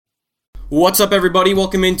What's up, everybody?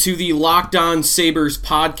 Welcome into the Locked On Sabres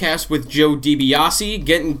podcast with Joe DiBiase.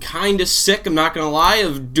 Getting kind of sick, I'm not going to lie,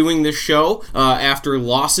 of doing this show after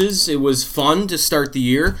losses. It was fun to start the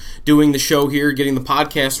year doing the show here, getting the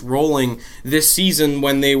podcast rolling this season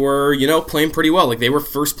when they were, playing pretty well. Like, they were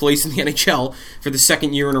first place in the NHL for the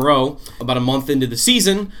second year in a row, about a month into the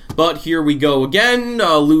season. But here we go again.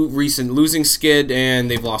 Recent losing skid, and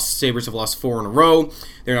Sabres have lost 4 in a row.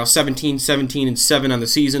 They're now 17-17-7 on the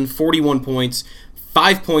season, 41 points,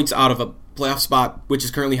 5 points out of a playoff spot, which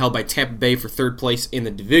is currently held by Tampa Bay for third place in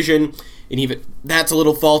the division. And even that's a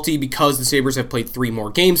little faulty because the Sabres have played 3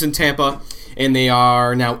 more games in Tampa, and they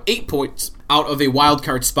are now 8 points out of a wild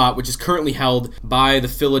card spot, which is currently held by the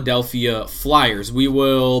Philadelphia Flyers. We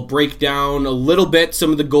will break down a little bit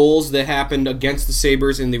some of the goals that happened against the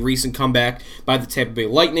Sabres in the recent comeback by the Tampa Bay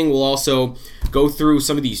Lightning. We'll also go through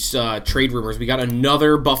some of these trade rumors. We got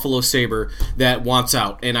another Buffalo Sabre that wants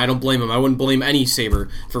out, and I don't blame him. I wouldn't blame any Sabre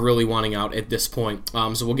for really wanting out at this point.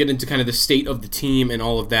 So we'll get into kind of the state of the team and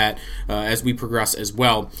all of that as we progress as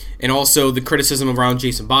well. And also the criticism around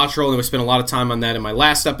Jason Botterill, and we spent a lot of time on that in my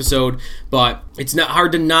last episode, but it's not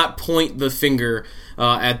hard to not point the finger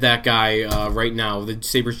at that guy right now, the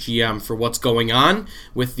Sabres GM, for what's going on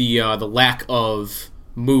with the lack of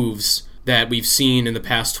moves that we've seen in the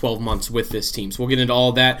past 12 months with this team. So we'll get into all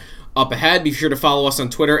of that up ahead. Be sure to follow us on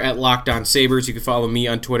Twitter at Locked On Sabres. You can follow me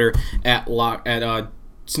on Twitter at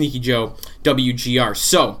Sneaky Joe WGR.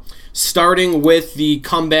 So, starting with the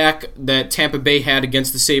comeback that Tampa Bay had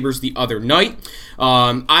against the Sabres the other night.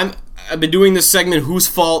 I've been doing this segment, Whose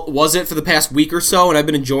Fault Was It, for the past week or so, and I've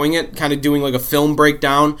been enjoying it, kind of doing like a film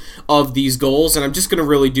breakdown of these goals, and I'm just going to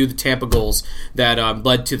really do the Tampa goals that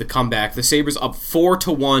led to the comeback. The Sabres up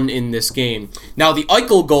 4-1 in this game. Now, the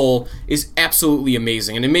Eichel goal is absolutely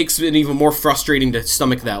amazing, and it makes it even more frustrating to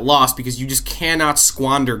stomach that loss because you just cannot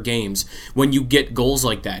squander games when you get goals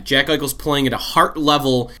like that. Jack Eichel's playing at a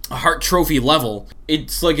Hart Trophy level.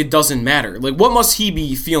 It's like it doesn't matter. Like, what must he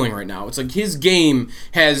be feeling right now? It's like his game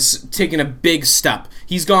has taken a big step.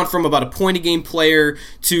 He's gone from about a point-a-game player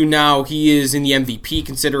to now he is in the MVP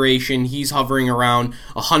consideration. He's hovering around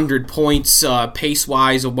 100 points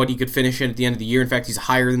pace-wise of what he could finish at the end of the year. In fact, he's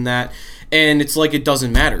higher than that. And it's like it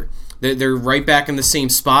doesn't matter. They're right back in the same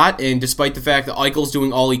spot, and despite the fact that Eichel's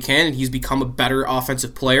doing all he can and he's become a better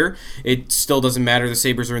offensive player, it still doesn't matter. The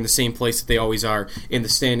Sabres are in the same place that they always are in the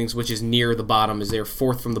standings, which is near the bottom, as they're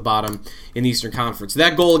 4th from the bottom in the Eastern Conference.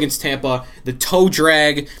 That goal against Tampa, the toe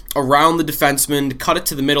drag around the defenseman to cut it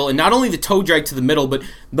to the middle, and not only the toe drag to the middle, but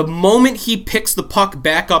the moment he picks the puck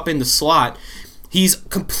back up in the slot, he's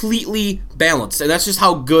completely balanced, and that's just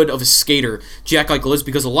how good of a skater Jack Eichel is,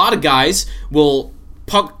 because a lot of guys will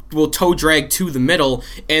toe drag to the middle,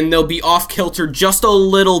 and they'll be off kilter just a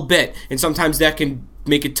little bit, and sometimes that can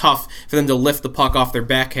make it tough for them to lift the puck off their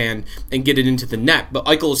backhand and get it into the net. But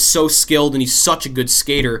Eichel is so skilled, and he's such a good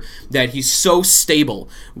skater that he's so stable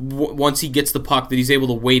once he gets the puck that he's able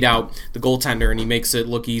to wait out the goaltender, and he makes it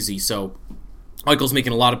look easy. So Eichel's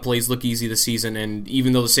making a lot of plays look easy this season, and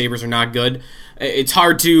even though the Sabres are not good, it's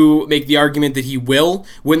hard to make the argument that he will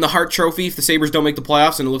win the Hart Trophy if the Sabres don't make the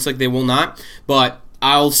playoffs, and it looks like they will not. But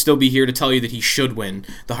I'll still be here to tell you that he should win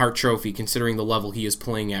the Hart Trophy, considering the level he is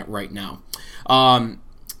playing at right now.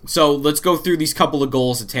 So let's go through these couple of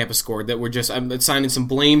goals that Tampa scored that were just, I'm assigning some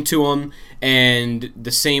blame to them, and the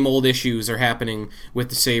same old issues are happening with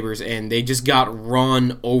the Sabres, and they just got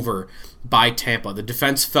run over by Tampa. The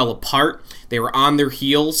defense fell apart. They were on their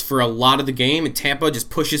heels for a lot of the game, and Tampa just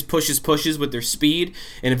pushes with their speed,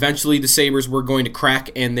 and eventually the Sabres were going to crack,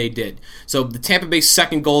 and they did. So the Tampa Bay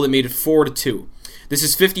second goal that made it 4-2. This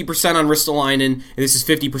is 50% on Ristolainen, and this is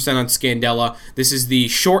 50% on Scandella. This is the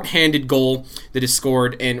short-handed goal that is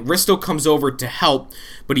scored, and Risto comes over to help,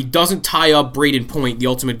 but he doesn't tie up Brayden Point, the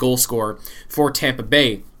ultimate goal scorer for Tampa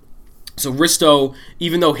Bay. So Risto,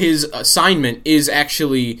 even though his assignment is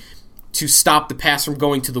actually to stop the pass from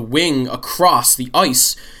going to the wing across the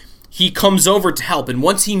ice, he comes over to help, and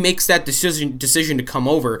once he makes that decision to come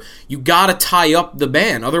over, you gotta tie up the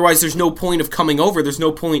man. Otherwise, there's no point of coming over. There's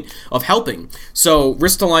no point of helping. So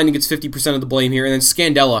Ristolainen gets 50% of the blame here, and then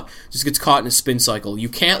Scandella just gets caught in a spin cycle. You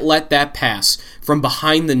can't let that pass from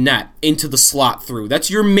behind the net into the slot through. That's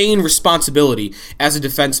your main responsibility as a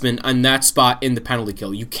defenseman on that spot in the penalty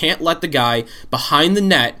kill. You can't let the guy behind the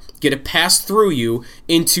net get a pass through you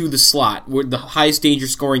into the slot, with the highest danger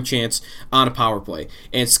scoring chance on a power play.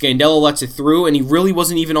 And Scandella lets it through, and he really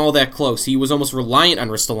wasn't even all that close. He was almost reliant on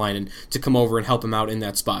Ristolainen to come over and help him out in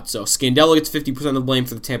that spot. So Scandella gets 50% of the blame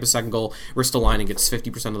for the Tampa second goal. Ristolainen gets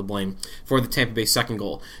 50% of the blame for the Tampa Bay second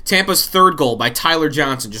goal. Tampa's third goal by Tyler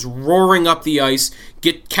Johnson, just roaring up the ice, ice,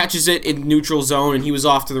 catches it in neutral zone, and he was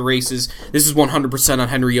off to the races. This is 100% on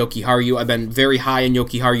Henri Jokiharju. I've been very high on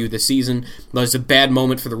Jokiharju this season. There's a bad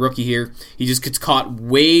moment for the rookie here. He just gets caught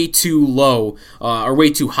way too low, or way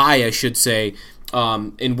too high, I should say,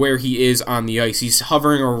 in where he is on the ice. He's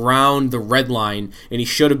hovering around the red line, and he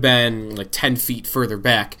should have been like 10 feet further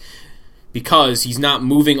back, because he's not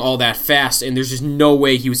moving all that fast, and there's just no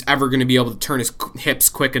way he was ever going to be able to turn his hips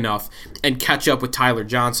quick enough and catch up with Tyler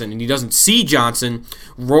Johnson. And he doesn't see Johnson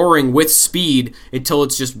roaring with speed until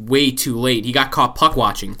it's just way too late. He got caught puck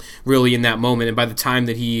watching, really, in that moment, and by the time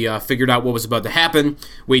that he figured out what was about to happen,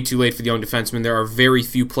 way too late for the young defenseman. There are very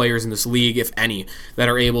few players in this league, if any, that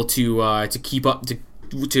are able to keep up,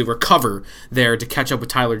 to recover there, to catch up with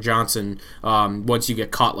Tyler Johnson once you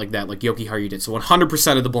get caught like that, like Jokiharju did. So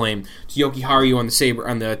 100% of the blame to Jokiharju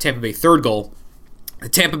on the Tampa Bay third goal. The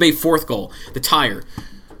Tampa Bay fourth goal, the tire.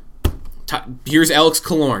 Here's Alex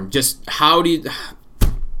Killorn. Just how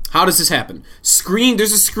does this happen?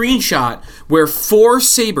 There's a screenshot where 4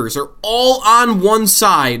 Sabres are all on one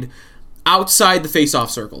side outside the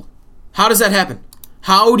face-off circle. How does that happen?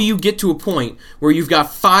 How do you get to a point where you've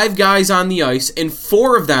got 5 guys on the ice and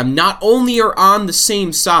 4 of them not only are on the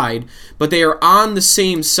same side, but they are on the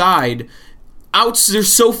same side, they're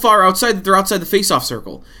so far outside that they're outside the face-off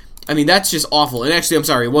circle. I mean, that's just awful. And actually, I'm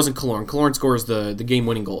sorry, it wasn't Killorn. Killorn scores the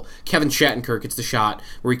game-winning goal. Kevin Shattenkirk gets the shot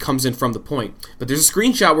where he comes in from the point. But there's a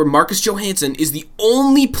screenshot where Marcus Johansson is the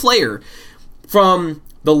only player from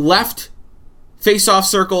the left face-off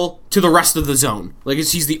circle to the rest of the zone. Like,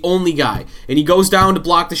 he's the only guy. And he goes down to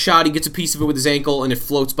block the shot, he gets a piece of it with his ankle, and it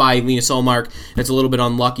floats by Linus Ullmark. It's a little bit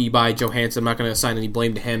unlucky by Johansson. I'm not going to assign any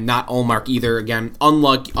blame to him. Not Ullmark either. Again,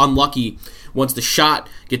 unlucky once the shot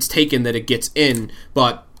gets taken that it gets in.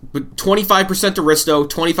 But 25% to Risto,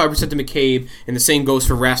 25% to McCabe, and the same goes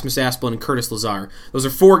for Rasmus Asplund and Curtis Lazar. Those are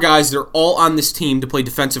 4 guys that are all on this team to play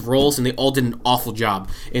defensive roles, and they all did an awful job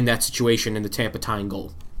in that situation in the Tampa tying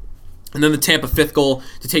goal. And then the Tampa 5th goal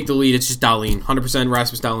to take the lead, it's just Dahlin. 100%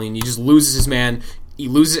 Rasmus Dahlin. He just loses his man. He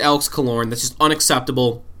loses Alex Killorn. That's just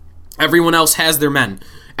unacceptable. Everyone else has their men.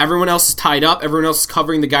 Everyone else is tied up. Everyone else is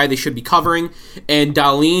covering the guy they should be covering. And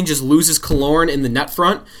Dahlin just loses Killorn in the net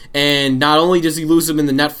front. And not only does he lose him in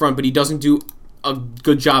the net front, but he doesn't do a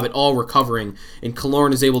good job at all recovering, and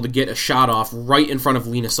Killorn is able to get a shot off right in front of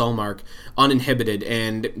Linus Ullmark, uninhibited,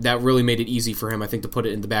 and that really made it easy for him, I think, to put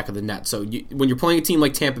it in the back of the net. So when you're playing a team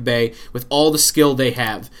like Tampa Bay, with all the skill they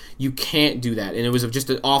have, you can't do that, and it was just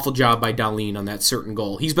an awful job by Dahlin on that certain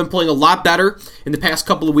goal. He's been playing a lot better in the past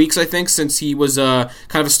couple of weeks, I think, since he was kind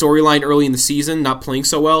of a storyline early in the season, not playing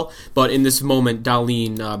so well, but in this moment,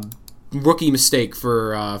 Dahlin, rookie mistake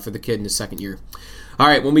for the kid in his second year. All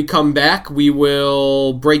right, when we come back, we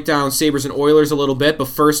will break down Sabres and Oilers a little bit, but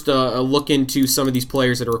first a look into some of these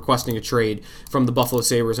players that are requesting a trade from the Buffalo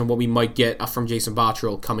Sabres and what we might get from Jason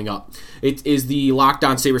Botterill coming up. It is the Locked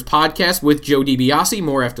On Sabres podcast with Joe DiBiase.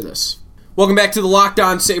 More after this. Welcome back to the Locked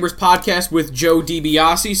On Sabres podcast with Joe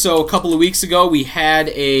DiBiase. So a couple of weeks ago, we had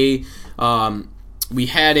a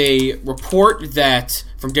report that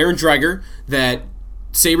from Darren Dreger that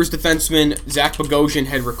Sabres defenseman Zach Bogosian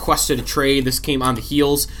had requested a trade. This came on the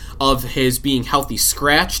heels of his being healthy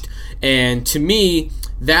scratched, and to me,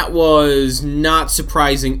 that was not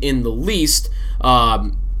surprising in the least,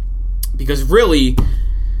 because really,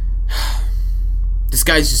 this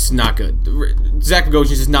guy's just not good. Zach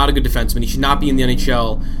Bogosian is just not a good defenseman. He should not be in the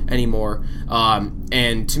NHL anymore,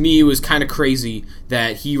 and to me, it was kind of crazy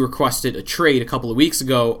that he requested a trade a couple of weeks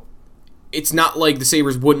ago. It's not like the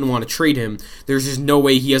Sabres wouldn't want to trade him. There's just no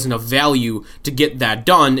way he has enough value to get that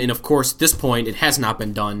done. And of course, at this point, it has not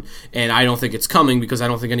been done. And I don't think it's coming because I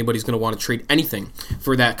don't think anybody's going to want to trade anything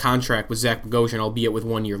for that contract with Zach Bogosian, albeit with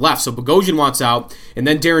 1 year left. So Bogosian wants out. And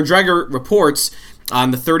then Darren Dreger reports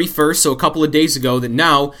on the 31st, so a couple of days ago, that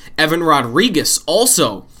now Evan Rodrigues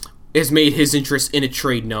also has made his interest in a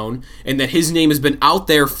trade known, and that his name has been out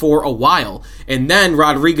there for a while. And then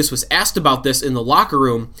Rodrigues was asked about this in the locker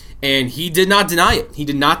room, and he did not deny it. He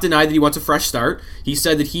did not deny that he wants a fresh start. He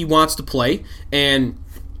said that he wants to play, and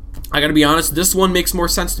I got to be honest, this one makes more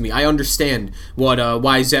sense to me. I understand why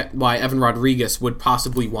Evan Rodrigues would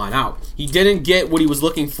possibly want out. He didn't get what he was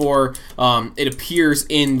looking for. It appears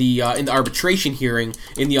in the arbitration hearing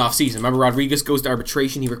in the offseason. Remember, Rodrigues goes to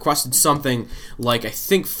arbitration. He requested something like, I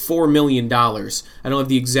think, $4 million. I don't have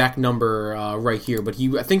the exact number right here, but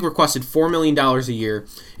he, I think, requested $4 million a year,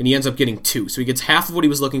 and he ends up getting $2 million. So he gets half of what he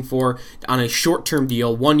was looking for on a short-term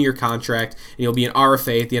deal, 1 year contract, and he'll be an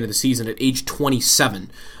RFA at the end of the season at age 27.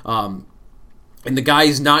 And the guy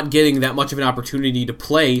is not getting that much of an opportunity to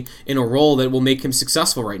play in a role that will make him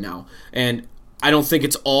successful right now. And I don't think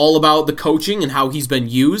it's all about the coaching and how he's been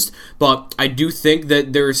used, but I do think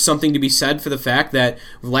that there is something to be said for the fact that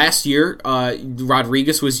last year,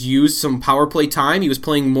 Rodriguez was used some power play time. He was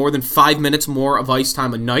playing more than 5 minutes more of ice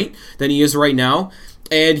time a night than he is right now.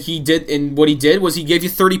 And what he did was he gave you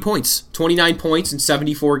 30 points, 29 points in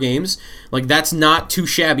 74 games. Like, that's not too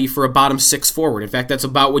shabby for a bottom six forward. In fact, that's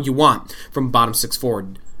about what you want from a bottom six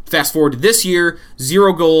forward. Fast forward to this year,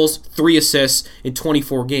 0 goals, 3 assists in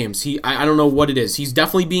 24 games. I don't know what it is. He's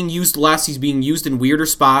definitely being used less. He's being used in weirder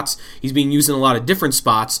spots. He's being used in a lot of different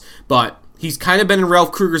spots, but he's kind of been in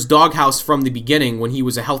Ralph Kruger's doghouse from the beginning when he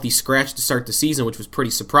was a healthy scratch to start the season, which was pretty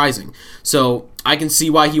surprising. So I can see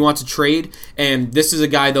why he wants to trade, and this is a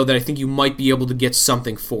guy, though, that I think you might be able to get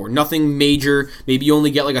something for. Nothing major. Maybe you only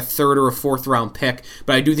get like a 3rd or a 4th round pick,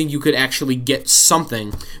 but I do think you could actually get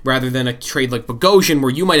something rather than a trade like Bogosian where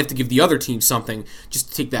you might have to give the other team something just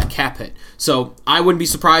to take that cap hit. So I wouldn't be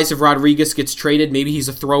surprised if Rodriguez gets traded. Maybe he's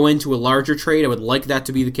a throw-in to a larger trade. I would like that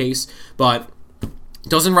to be the case, but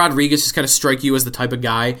doesn't Rodriguez just kind of strike you as the type of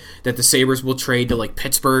guy that the Sabres will trade to like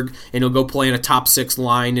Pittsburgh and he'll go play in a top 6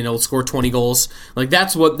 line and he'll score 20 goals? Like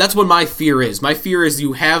that's what my fear is. My fear is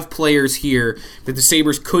you have players here that the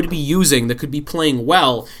Sabres could be using that could be playing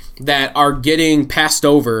well that are getting passed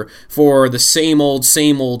over for the same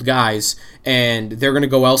old guys, and they're going to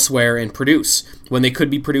go elsewhere and produce when they could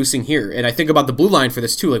be producing here. And I think about the blue line for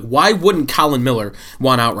this too. Like, why wouldn't Colin Miller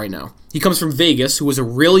want out right now? He comes from Vegas, who was a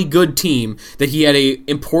really good team that he had a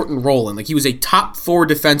important role in. Like, he was a top 4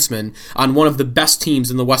 defenseman on one of the best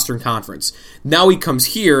teams in the Western Conference. Now he comes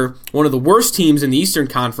here, one of the worst teams in the Eastern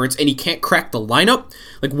Conference, and he can't crack the lineup?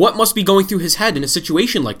 Like, what must be going through his head in a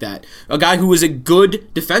situation like that? A guy who is a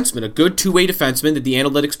good defenseman, a good two-way defenseman that the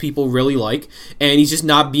analytics people really like, and he's just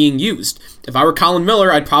not being used. If I were Colin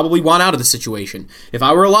Miller, I'd probably want out of the situation. If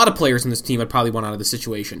I were a lot of players in this team, I'd probably want out of the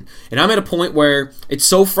situation. And I'm at a point where it's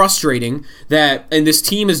so frustrating that, and this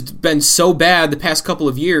team has been so bad the past couple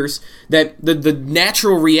of years, that the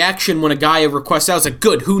natural reaction when a guy requests out is like,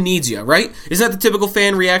 good, who needs you, right? Isn't that the typical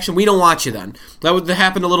fan reaction? We don't want you then. That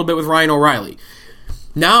happened a little bit with Ryan O'Reilly.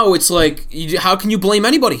 Now it's like, how can you blame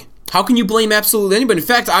anybody? How can you blame absolutely anybody? In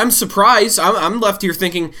fact, I'm surprised. I'm left here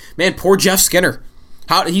thinking, man, poor Jeff Skinner.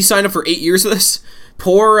 How he signed up for 8 years of this?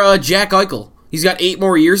 Poor Jack Eichel. He's got 8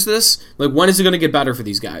 more years to this. Like, when is it going to get better for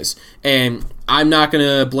these guys? And I'm not going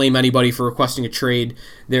to blame anybody for requesting a trade.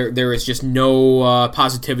 There is just no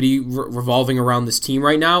positivity revolving around this team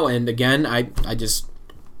right now. And again, I just,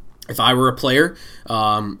 if I were a player,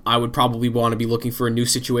 I would probably want to be looking for a new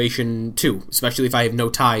situation too, especially if I have no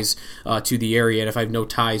ties to the area and if I have no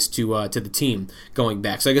ties to the team going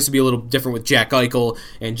back. So I guess it'd be a little different with Jack Eichel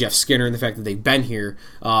and Jeff Skinner and the fact that they've been here.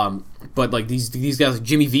 But like these guys like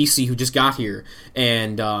Jimmy Vesey, who just got here,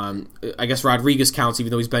 and I guess Rodriguez counts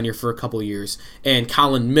even though he's been here for a couple of years, and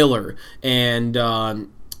Colin Miller, and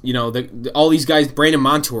all these guys, Brandon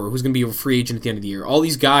Montour, who's going to be a free agent at the end of the year. All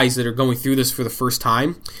these guys that are going through this for the first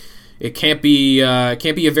time. It can't be a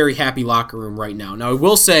very happy locker room right now. Now, I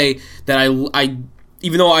will say that I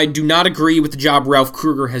even though I do not agree with the job Ralph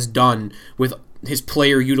Kruger has done with his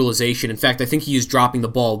player utilization, in fact, I think he is dropping the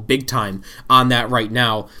ball big time on that right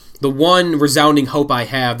now. The one resounding hope I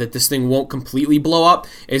have that this thing won't completely blow up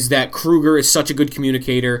is that Kruger is such a good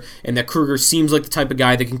communicator and that Kruger seems like the type of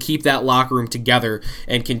guy that can keep that locker room together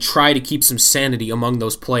and can try to keep some sanity among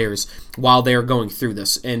those players while they're going through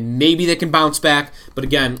this. And maybe they can bounce back, but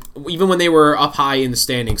again, even when they were up high in the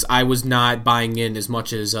standings, I was not buying in as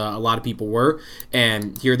much as a lot of people were.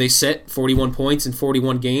 And here they sit, 41 points in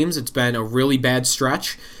 41 games. It's been a really bad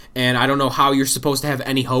stretch. And I don't know how you're supposed to have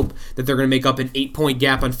any hope that they're going to make up an 8-point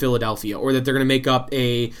gap on Philadelphia or that they're going to make up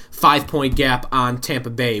a 5-point gap on Tampa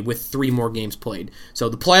Bay with 3 more games played. So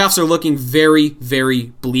the playoffs are looking very, very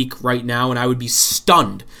bleak right now, and I would be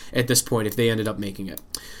stunned at this point if they ended up making it.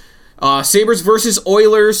 Sabres versus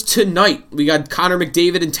Oilers tonight. We got Connor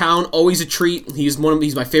McDavid in town. Always a treat. He's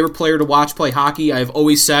my favorite player to watch play hockey. I've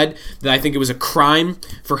always said that I think it was a crime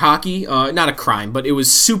for hockey. Not a crime, but it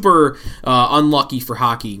was super unlucky for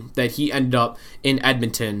hockey that he ended up in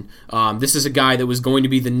Edmonton. This is a guy that was going to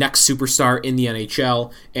be the next superstar in the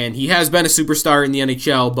NHL, and he has been a superstar in the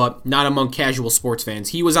NHL, but not among casual sports fans.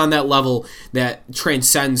 He was on that level that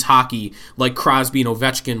transcends hockey, like Crosby and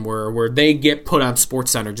Ovechkin were, where they get put on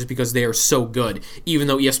SportsCenter just because they are so good, even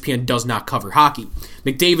though ESPN does not cover hockey.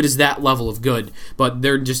 McDavid is that level of good, but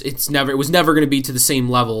it was never going to be to the same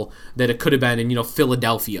level that it could have been in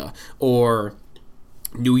Philadelphia or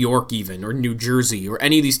New York even, or New Jersey, or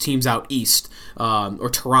any of these teams out east, or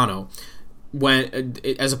Toronto,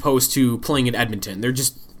 as opposed to playing in Edmonton. They're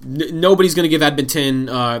just nobody's going to give Edmonton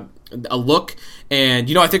a look. And,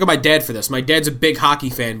 I think of my dad for this. My dad's a big hockey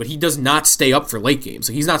fan, but he does not stay up for late games.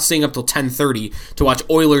 He's not staying up till 10:30 to watch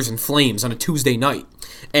Oilers and Flames on a Tuesday night.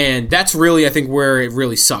 And that's really, I think, where it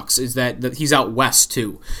really sucks, is that he's out west,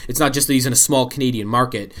 too. It's not just that he's in a small Canadian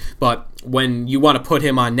market, but when you want to put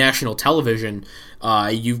him on national television,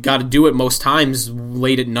 you've got to do it most times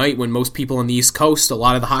late at night when most people on the East Coast, a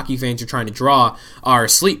lot of the hockey fans you're trying to draw, are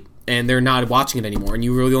asleep. And they're not watching it anymore. And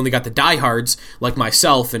you really only got the diehards like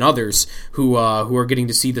myself and others who are getting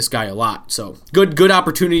to see this guy a lot. So good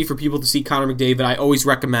opportunity for people to see Connor McDavid. I always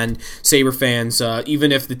recommend Sabre fans,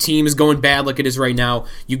 even if the team is going bad like it is right now,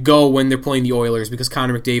 you go when they're playing the Oilers, because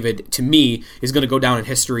Connor McDavid, to me, is going to go down in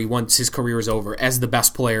history once his career is over as the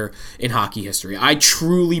best player in hockey history. I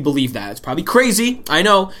truly believe that. It's probably crazy. I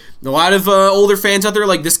know. A lot of older fans out there are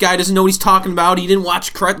like, this guy doesn't know what he's talking about. He didn't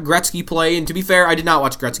watch Gretzky play. And to be fair, I did not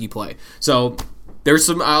watch Gretzky play. So there's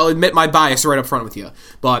I'll admit my bias right up front with you.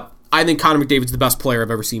 But I think Connor McDavid's the best player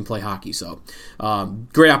I've ever seen play hockey. So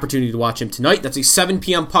great opportunity to watch him tonight. That's a 7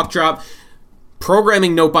 p.m. puck drop.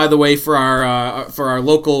 Programming note, by the way, for our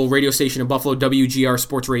local radio station in Buffalo, WGR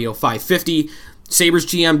Sports Radio 550. Sabres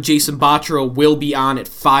GM Jason Botterill will be on at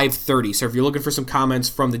 5:30. So if you're looking for some comments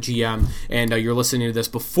from the GM and you're listening to this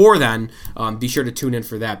before then, be sure to tune in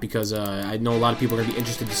for that, because I know a lot of people are going to be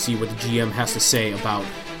interested to see what the GM has to say about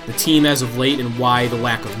the team as of late and why the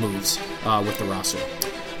lack of moves with the roster.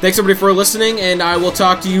 Thanks, everybody, for listening, and I will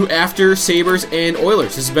talk to you after Sabres and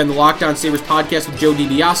Oilers. This has been the Locked On Sabres podcast with Joe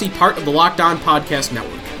DiBiase, part of the Locked On Podcast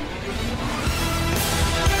Network.